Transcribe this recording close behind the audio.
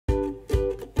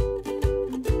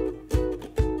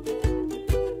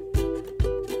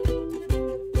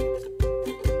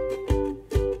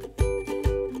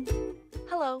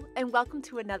welcome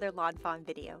to another lawnfawn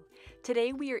video.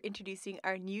 Today we are introducing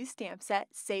our new stamp set,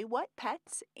 Say What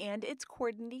Pets, and its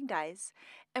coordinating dies.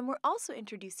 And we're also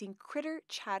introducing Critter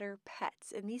Chatter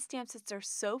Pets. And these stamp sets are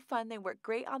so fun, they work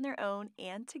great on their own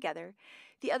and together.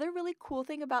 The other really cool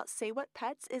thing about Say What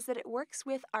Pets is that it works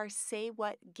with our Say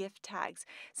What gift tags.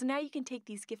 So now you can take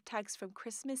these gift tags from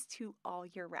Christmas to all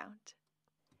year round.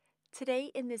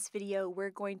 Today in this video, we're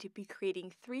going to be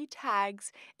creating 3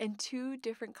 tags and 2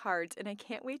 different cards, and I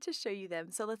can't wait to show you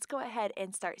them. So let's go ahead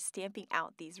and start stamping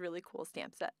out these really cool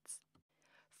stamp sets.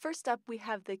 First up, we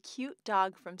have the cute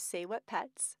dog from Say What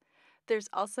Pets. There's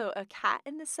also a cat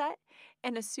in the set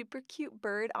and a super cute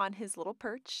bird on his little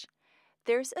perch.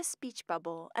 There's a speech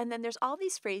bubble, and then there's all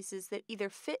these phrases that either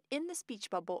fit in the speech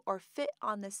bubble or fit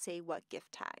on the Say What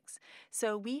gift tags.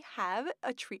 So we have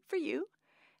a treat for you.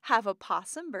 Have a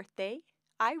possum birthday,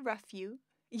 I rough you,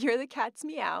 you're the cat's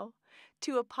meow,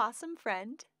 to a possum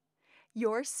friend,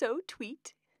 you're so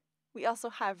tweet. We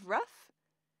also have rough,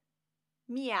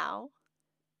 meow,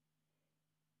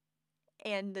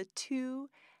 and the to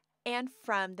and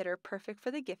from that are perfect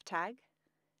for the gift tag.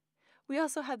 We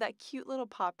also have that cute little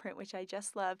paw print, which I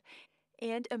just love,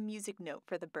 and a music note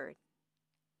for the bird.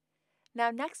 Now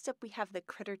next up we have the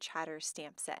Critter Chatter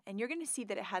stamp set, and you're going to see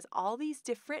that it has all these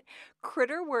different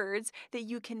critter words that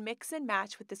you can mix and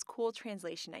match with this cool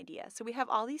translation idea. So we have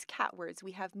all these cat words.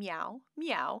 We have meow,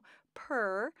 meow,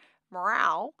 purr,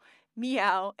 meow,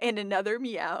 meow, and another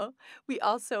meow. We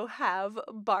also have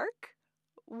bark,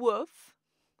 woof,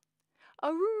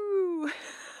 aroo.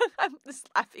 I'm just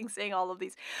laughing saying all of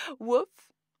these. Woof,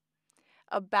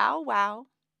 a bow wow,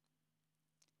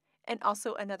 and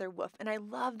also another woof. And I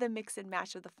love the mix and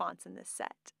match of the fonts in this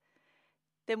set.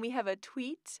 Then we have a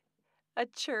tweet, a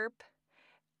chirp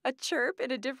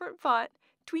in a different font,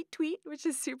 tweet tweet, which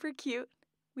is super cute.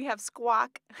 We have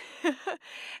squawk,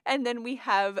 and then we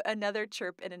have another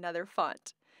chirp in another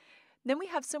font. Then we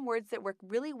have some words that work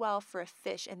really well for a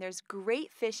fish, and there's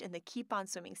great fish in the Keep On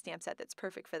Swimming stamp set that's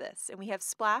perfect for this. And we have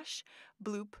splash,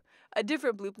 bloop, a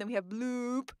different bloop, then we have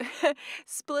bloop,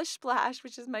 splish splash,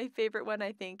 which is my favorite one,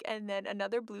 I think, and then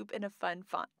another bloop in a fun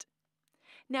font.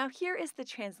 Now here is the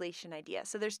translation idea.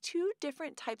 So there's 2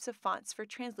 different types of fonts for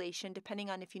translation depending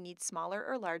on if you need smaller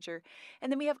or larger.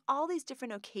 And then we have all these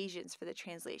different occasions for the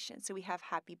translation. So we have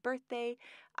happy birthday,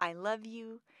 I love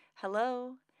you,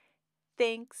 hello,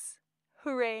 thanks,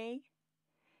 hooray,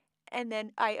 and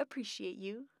then I appreciate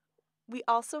you. We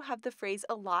also have the phrase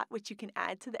a lot, which you can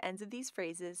add to the ends of these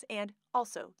phrases, and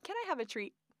also, can I have a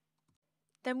treat?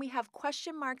 Then we have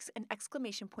question marks and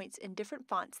exclamation points in different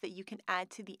fonts that you can add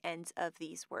to the ends of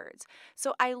these words.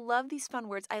 So I love these fun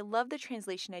words. I love the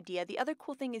translation idea. The other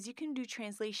cool thing is you can do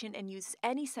translation and use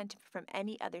any sentiment from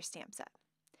any other stamp set.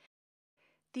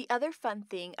 The other fun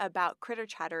thing about Critter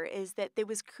Chatter is that it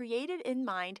was created in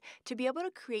mind to be able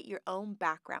to create your own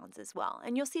backgrounds as well.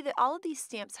 And you'll see that all of these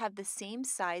stamps have the same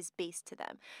size base to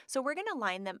them. So we're going to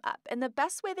line them up. And the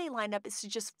best way they line up is to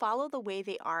just follow the way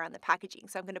they are on the packaging.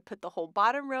 So I'm going to put the whole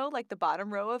bottom row, like the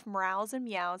bottom row of meows and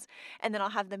meows, and then I'll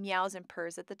have the meows and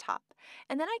purrs at the top.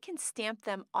 And then I can stamp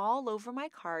them all over my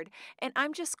card, and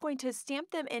I'm just going to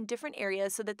stamp them in different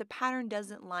areas so that the pattern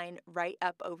doesn't line right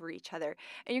up over each other.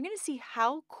 And you're going to see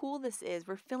how cool this is.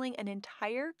 We're filling an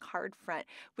entire card front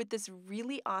with this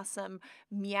really awesome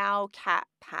meow cat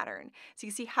pattern. So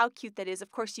you can see how cute that is.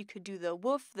 Of course, you could do the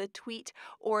woof, the tweet,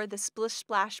 or the splish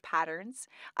splash patterns.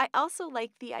 I also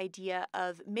like the idea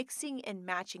of mixing and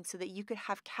matching so that you could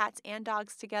have cats and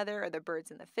dogs together, or the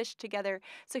birds and the fish together.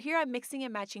 So here I'm mixing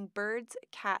and matching birds,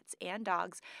 cats, and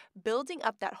dogs, building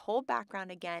up that whole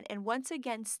background again, and once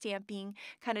again stamping,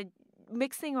 kind of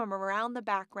mixing them around the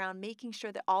background, making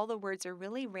sure that all the words are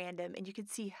really random, and you can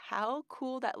see how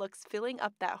cool that looks, filling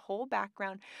up that whole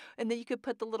background. And then you could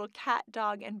put the little cat,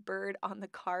 dog, and bird on the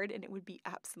card, and it would be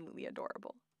absolutely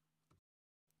adorable.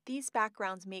 These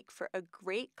backgrounds make for a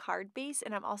great card base,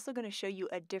 and I'm also going to show you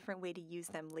a different way to use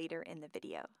them later in the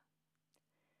video.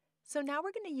 So now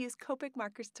we're going to use Copic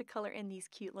markers to color in these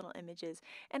cute little images.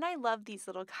 And I love these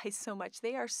little guys so much.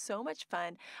 They are so much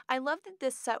fun. I love that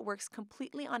this set works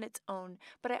completely on its own,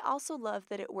 but I also love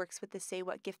that it works with the Say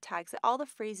What gift tags, that all the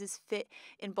phrases fit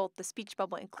in both the speech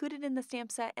bubble included in the stamp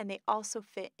set, and they also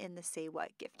fit in the Say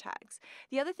What gift tags.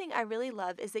 The other thing I really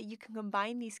love is that you can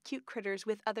combine these cute critters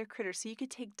with other critters. So you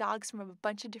could take dogs from a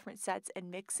bunch of different sets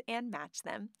and mix and match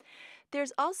them.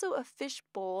 There's also a fish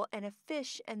bowl and a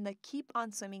fish and the Keep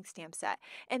on Swimming stamp set.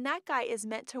 And that guy is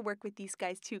meant to work with these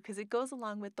guys too because it goes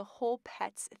along with the whole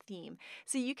pets theme.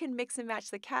 So you can mix and match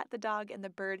the cat, the dog, and the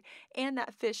bird and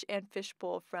that fish and fish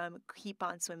bowl from Keep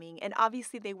on Swimming. And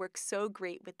obviously they work so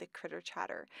great with the critter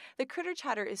chatter. The critter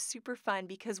chatter is super fun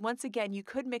because once again, you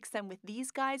could mix them with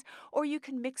these guys or you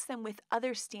can mix them with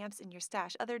other stamps in your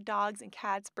stash, other dogs and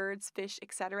cats, birds, fish,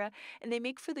 etc. And they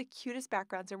make for the cutest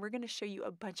backgrounds, and we're going to show you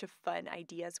a bunch of fun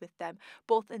ideas with them,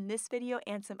 both in this video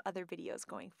and some other videos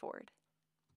going forward.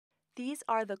 These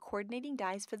are the coordinating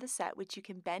dies for the set, which you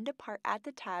can bend apart at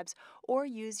the tabs or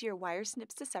use your wire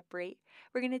snips to separate.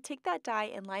 We're going to take that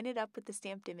die and line it up with the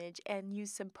stamped image and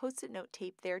use some post-it note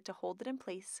tape there to hold it in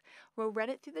place. We'll run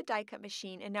it through the die cut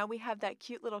machine, and now we have that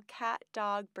cute little cat,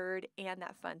 dog, bird, and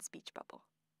that fun speech bubble.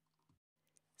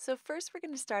 So first we're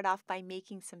going to start off by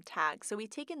making some tags. So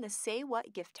we've taken the Say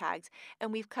What gift tags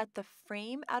and we've cut the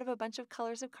frame out of a bunch of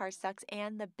colors of cardstocks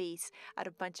and the base out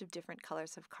of a bunch of different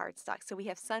colors of cardstock. So we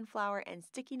have sunflower and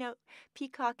sticky note,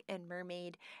 peacock and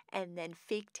mermaid, and then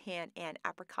fake tan and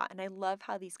apricot. And I love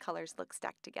how these colors look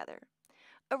stacked together.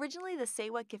 Originally, the Say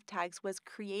What gift tags was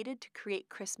created to create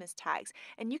Christmas tags,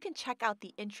 and you can check out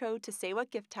the intro to Say What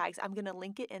gift tags. I'm going to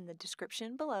link it in the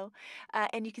description below,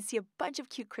 and you can see a bunch of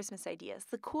cute Christmas ideas.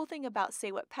 The cool thing about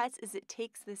Say What Pets is it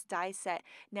takes this die set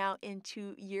now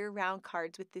into year-round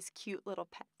cards with this cute little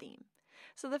pet theme.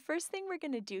 So the first thing we're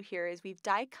going to do here is we've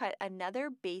die cut another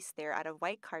base there out of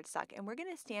white cardstock, and we're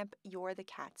going to stamp You're the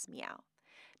Cat's Meow.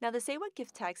 Now the Say What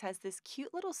gift tags has this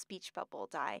cute little speech bubble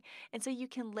die, and so you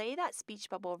can lay that speech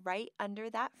bubble right under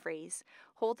that phrase,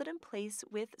 hold it in place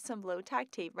with some low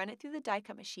tag tape, run it through the die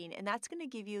cut machine, and that's going to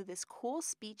give you this cool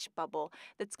speech bubble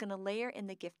that's going to layer in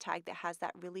the gift tag that has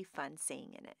that really fun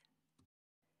saying in it.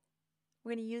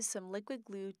 We're going to use some liquid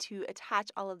glue to attach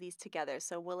all of these together.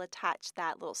 So we'll attach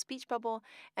that little speech bubble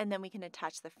and then we can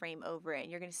attach the frame over it.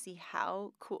 And you're going to see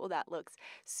how cool that looks.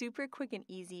 Super quick and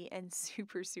easy and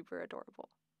super, super adorable.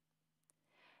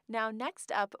 Now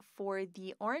next up for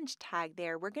the orange tag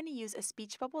there, we're going to use a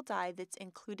speech bubble die that's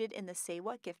included in the Say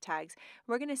What gift tags.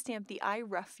 We're going to stamp the I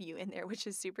rough you in there, which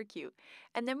is super cute.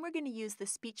 And then we're going to use the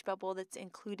speech bubble that's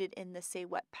included in the Say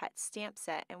What Pet stamp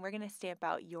set, and we're going to stamp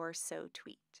out You're So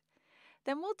Tweet.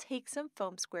 Then we'll take some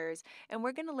foam squares and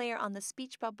we're going to layer on the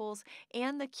speech bubbles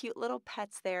and the cute little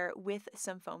pets there with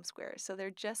some foam squares. So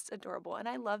they're just adorable. And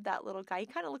I love that little guy. He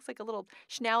kind of looks like a little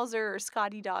schnauzer or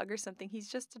Scotty dog or something. He's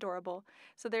just adorable.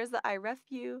 So there's the I ref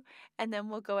you, and then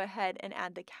we'll go ahead and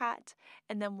add the cat,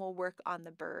 and then we'll work on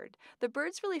the bird. The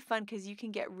bird's really fun because you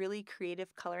can get really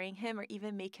creative coloring him or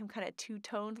even make him kind of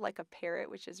two-toned like a parrot,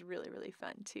 which is really, really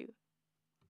fun too.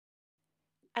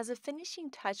 As a finishing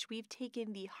touch, we've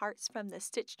taken the hearts from the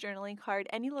stitch journaling card,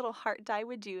 any little heart die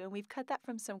would do, and we've cut that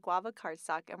from some Guava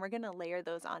Cardstock, and we're going to layer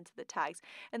those onto the tags.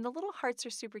 And the little hearts are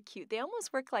super cute. They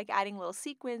almost work like adding little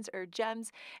sequins or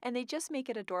gems, and they just make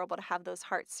it adorable to have those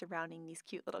hearts surrounding these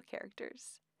cute little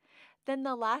characters. Then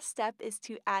the last step is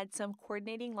to add some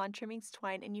coordinating lawn trimmings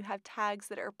twine, and you have tags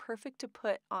that are perfect to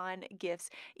put on gifts,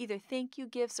 either thank you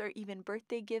gifts or even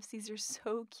birthday gifts. These are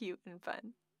so cute and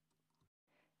fun.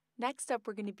 Next up,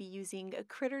 we're going to be using a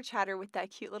critter chatter with that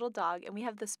cute little dog, and we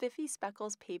have the spiffy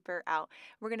speckles paper out.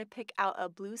 We're going to pick out a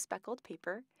blue speckled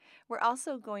paper. We're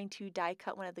also going to die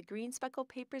cut one of the green speckled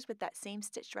papers with that same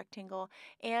stitched rectangle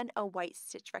and a white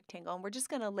stitched rectangle, and we're just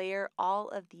going to layer all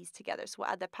of these together. So we'll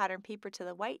add the pattern paper to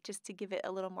the white just to give it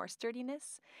a little more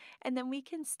sturdiness, and then we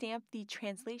can stamp the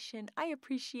translation, I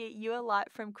appreciate you a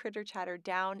lot, from critter chatter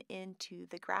down into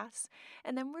the grass.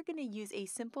 And then we're going to use a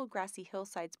simple Grassy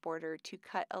Hillsides border to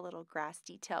cut a little grass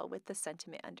detail with the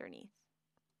sentiment underneath.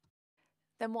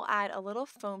 Then we'll add a little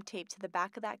foam tape to the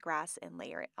back of that grass and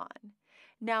layer it on.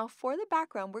 Now for the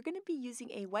background, we're going to be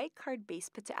using a white card base,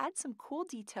 but to add some cool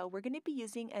detail, we're going to be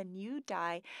using a new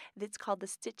die that's called the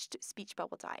Stitched Speech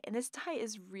Bubble die. And this die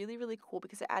is really, really cool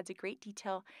because it adds a great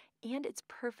detail and it's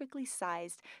perfectly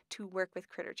sized to work with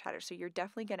critter chatter. So you're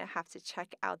definitely going to have to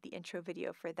check out the intro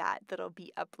video for that. That'll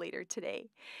be up later today.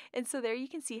 And so there you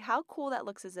can see how cool that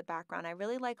looks as a background. I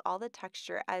really like all the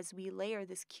texture as we layer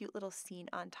this cute little scene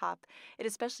on top. It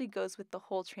especially goes with the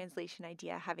whole translation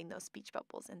idea, having those speech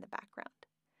bubbles in the background.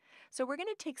 So we're going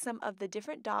to take some of the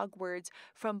different dog words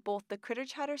from both the Critter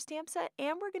Chatter stamp set,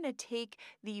 and we're going to take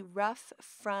the rough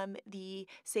from the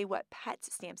Say What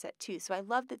Pets stamp set too. So I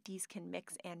love that these can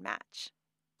mix and match.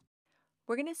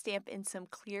 We're going to stamp in some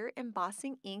clear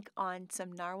embossing ink on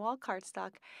some narwhal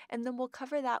cardstock, and then we'll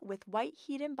cover that with white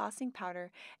heat embossing powder,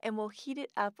 and we'll heat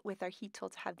it up with our heat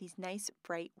tool to have these nice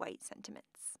bright white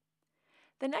sentiments.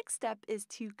 The next step is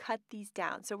to cut these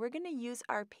down. So we're going to use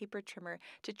our paper trimmer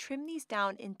to trim these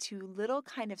down into little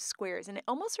kind of squares. And it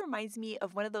almost reminds me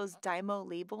of one of those Dymo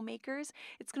label makers.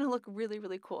 It's going to look really,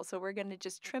 really cool. So we're going to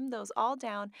just trim those all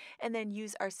down and then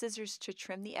use our scissors to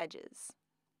trim the edges.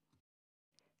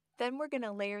 Then we're going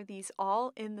to layer these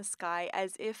all in the sky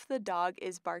as if the dog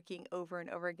is barking over and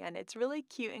over again. It's really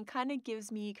cute and kind of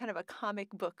gives me kind of a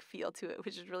comic book feel to it,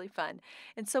 which is really fun.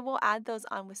 And so we'll add those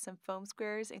on with some foam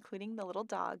squares, including the little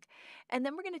dog. And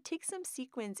then we're going to take some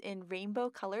sequins in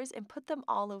rainbow colors and put them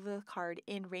all over the card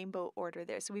in rainbow order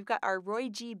there. So we've got our Roy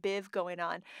G. Biv going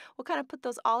on. We'll kind of put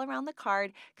those all around the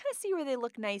card, kind of see where they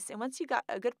look nice. And once you got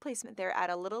a good placement there,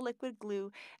 add a little liquid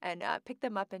glue and pick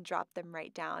them up and drop them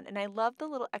right down. And I love the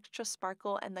little extra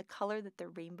sparkle and the color that the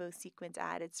rainbow sequins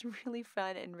add. It's really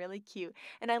fun and really cute.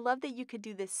 And I love that you could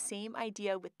do this same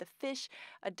idea with the fish,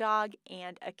 a dog,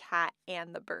 and a cat,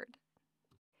 and the bird.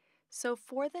 So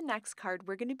for the next card,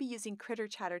 we're going to be using Critter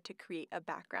Chatter to create a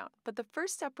background. But the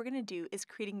first step we're going to do is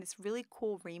creating this really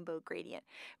cool rainbow gradient.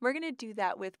 We're going to do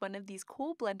that with one of these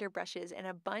cool blender brushes and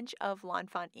a bunch of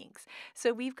lawnfawn inks.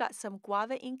 So we've got some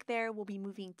guava ink there. We'll be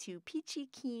moving to Peachy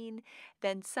Keen,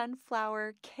 then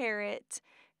sunflower, carrot,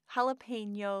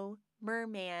 jalapeno,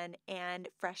 merman, and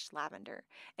fresh lavender.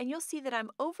 And you'll see that I'm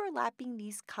overlapping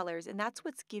these colors, and that's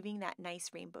what's giving that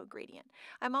nice rainbow gradient.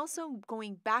 I'm also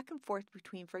going back and forth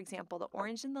between, for example, the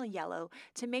orange and the yellow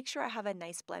to make sure I have a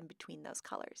nice blend between those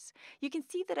colors. You can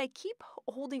see that I keep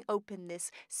holding open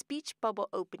this speech bubble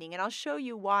opening, and I'll show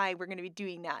you why we're going to be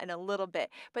doing that in a little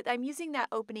bit. But I'm using that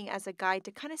opening as a guide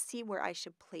to kind of see where I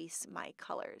should place my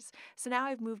colors. So now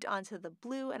I've moved on to the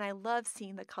blue, and I love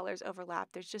seeing the colors overlap.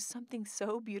 There's just something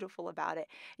so beautiful about it.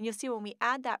 And you'll see when we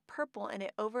add that purple and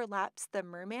it overlaps the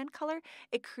merman color,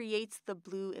 it creates the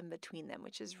blue in between them,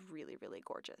 which is really, really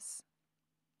gorgeous.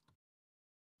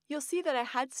 You'll see that I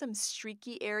had some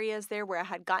streaky areas there where I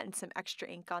had gotten some extra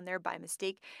ink on there by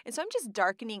mistake. And so I'm just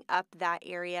darkening up that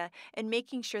area and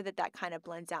making sure that that kind of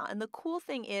blends out. And the cool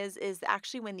thing is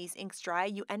actually when these inks dry,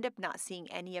 you end up not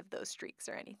seeing any of those streaks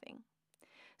or anything.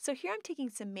 So here I'm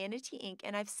taking some manatee ink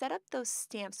and I've set up those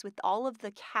stamps with all of the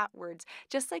cat words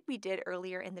just like we did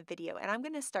earlier in the video, and I'm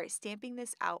going to start stamping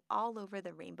this out all over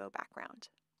the rainbow background.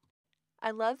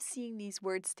 I love seeing these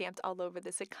words stamped all over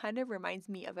this. It kind of reminds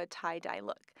me of a tie-dye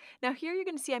look. Now here you're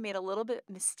going to see I made a little bit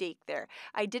mistake there.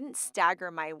 I didn't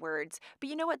stagger my words, but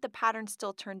you know what? The pattern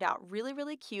still turned out really,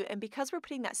 really cute, and because we're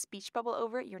putting that speech bubble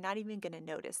over it, you're not even going to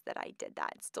notice that I did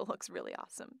that. It still looks really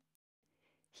awesome.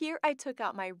 Here I took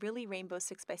out my really rainbow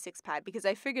 6x6 pad because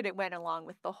I figured it went along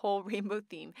with the whole rainbow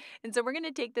theme. And so we're going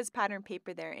to take this pattern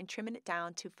paper there and trim it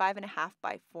down to 5.5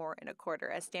 by 4.25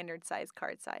 as standard size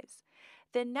card size.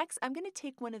 Then next I'm going to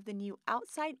take one of the new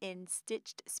outside in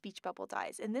stitched speech bubble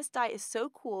dies. And this die is so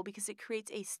cool because it creates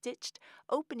a stitched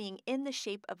opening in the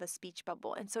shape of a speech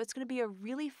bubble. And so it's going to be a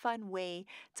really fun way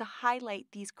to highlight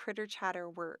these Critter Chatter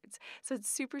words. So it's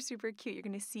super, super cute. You're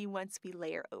going to see once we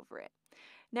layer over it.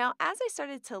 Now, as I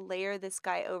started to layer this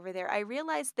guy over there, I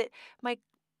realized that my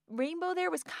rainbow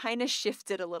there was kind of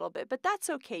shifted a little bit, but that's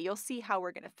okay. You'll see how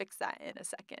we're going to fix that in a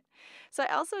second. So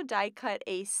I also die cut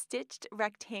a stitched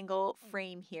rectangle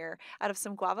frame here out of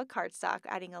some Guava Cardstock,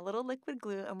 adding a little liquid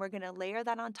glue, and we're going to layer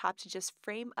that on top to just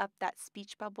frame up that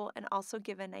speech bubble and also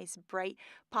give a nice bright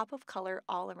pop of color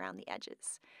all around the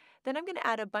edges. Then I'm going to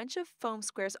add a bunch of foam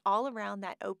squares all around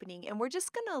that opening, and we're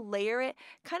just going to layer it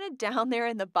kind of down there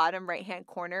in the bottom right-hand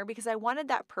corner because I wanted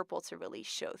that purple to really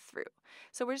show through.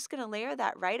 So we're just going to layer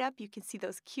that right up. You can see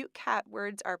those cute cat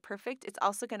words are perfect. It's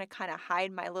also going to kind of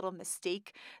hide my little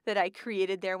mistake that I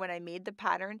created there when I made the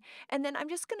pattern. And then I'm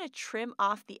just going to trim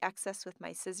off the excess with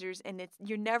my scissors, and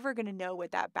you're never going to know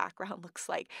what that background looks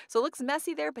like. So it looks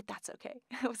messy there, but that's okay.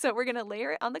 So we're going to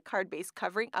layer it on the card base,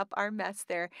 covering up our mess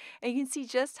there. And you can see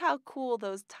just how cool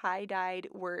those tie-dyed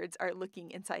words are looking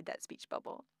inside that speech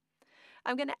bubble.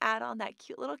 I'm going to add on that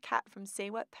cute little cat from Say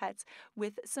What Pets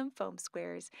with some foam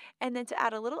squares. And then to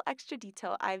add a little extra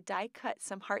detail, I've die cut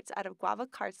some hearts out of Guava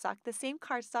Cardstock, the same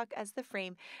cardstock as the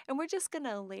frame, and we're just going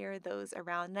to layer those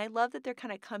around. And I love that they're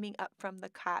kind of coming up from the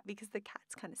cat because the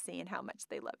cat's kind of saying how much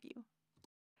they love you.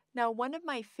 Now, one of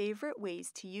my favorite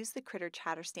ways to use the Critter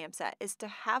Chatter stamp set is to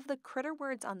have the critter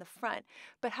words on the front,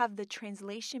 but have the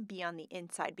translation be on the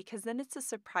inside, because then it's a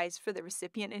surprise for the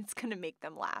recipient and it's going to make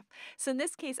them laugh. So in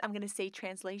this case, I'm going to say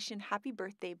translation, happy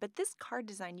birthday, but this card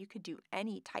design, you could do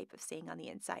any type of saying on the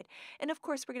inside. And of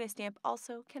course, we're going to stamp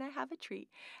also, can I have a treat?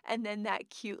 And then that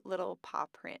cute little paw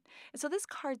print. And so this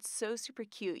card's so super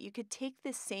cute. You could take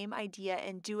this same idea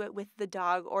and do it with the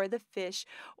dog or the fish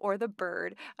or the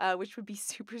bird, which would be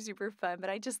super, super fun, but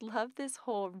I just love this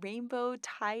whole rainbow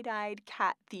tie-dyed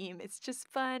cat theme. It's just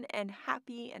fun and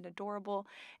happy and adorable,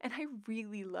 and I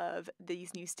really love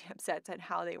these new stamp sets and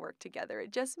how they work together.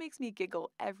 It just makes me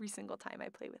giggle every single time I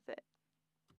play with it.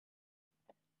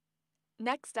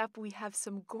 Next up, we have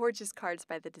some gorgeous cards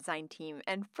by the design team.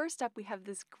 And first up, we have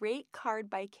this great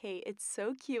card by Kay. It's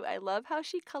so cute. I love how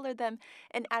she colored them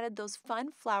and added those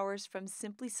fun flowers from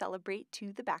Simply Celebrate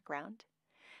to the background.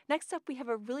 Next up, we have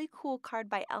a really cool card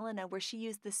by Elena where she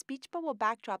used the speech bubble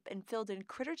backdrop and filled in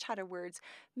critter chatter words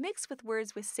mixed with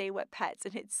words with Say What Pets.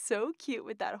 And it's so cute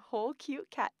with that whole cute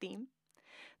cat theme.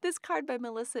 This card by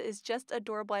Melissa is just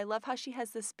adorable. I love how she has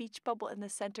the speech bubble in the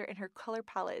center and her color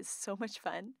palette is so much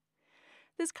fun.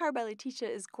 This card by Letitia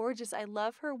is gorgeous. I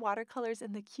love her watercolors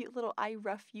and the cute little I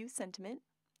rough you sentiment.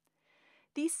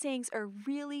 These sayings are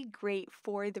really great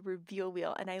for the reveal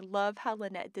wheel, and I love how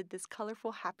Lynette did this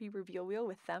colorful happy reveal wheel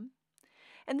with them.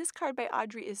 And this card by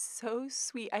Audrey is so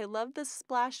sweet. I love the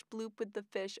splash bloop with the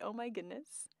fish. Oh my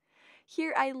goodness.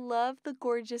 Here I love the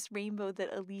gorgeous rainbow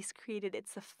that Elise created.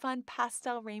 It's a fun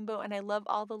pastel rainbow, and I love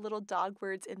all the little dog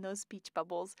words in those speech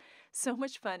bubbles. So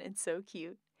much fun and so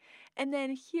cute. And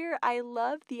then here I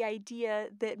love the idea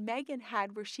that Megan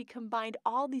had where she combined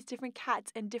all these different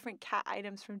cats and different cat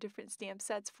items from different stamp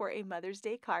sets for a Mother's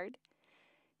Day card.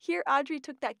 Here Audrey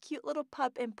took that cute little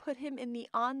pup and put him in the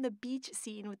on the beach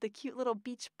scene with the cute little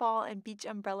beach ball and beach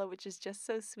umbrella, which is just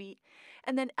so sweet.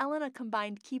 And then Elena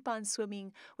combined Keep On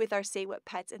Swimming with our Say What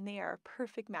Pets, and they are a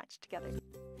perfect match together.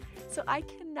 So I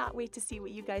cannot wait to see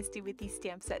what you guys do with these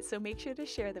stamp sets, so make sure to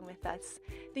share them with us.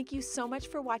 Thank you so much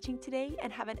for watching today,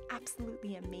 and have an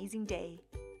absolutely amazing day.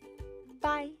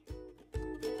 Bye!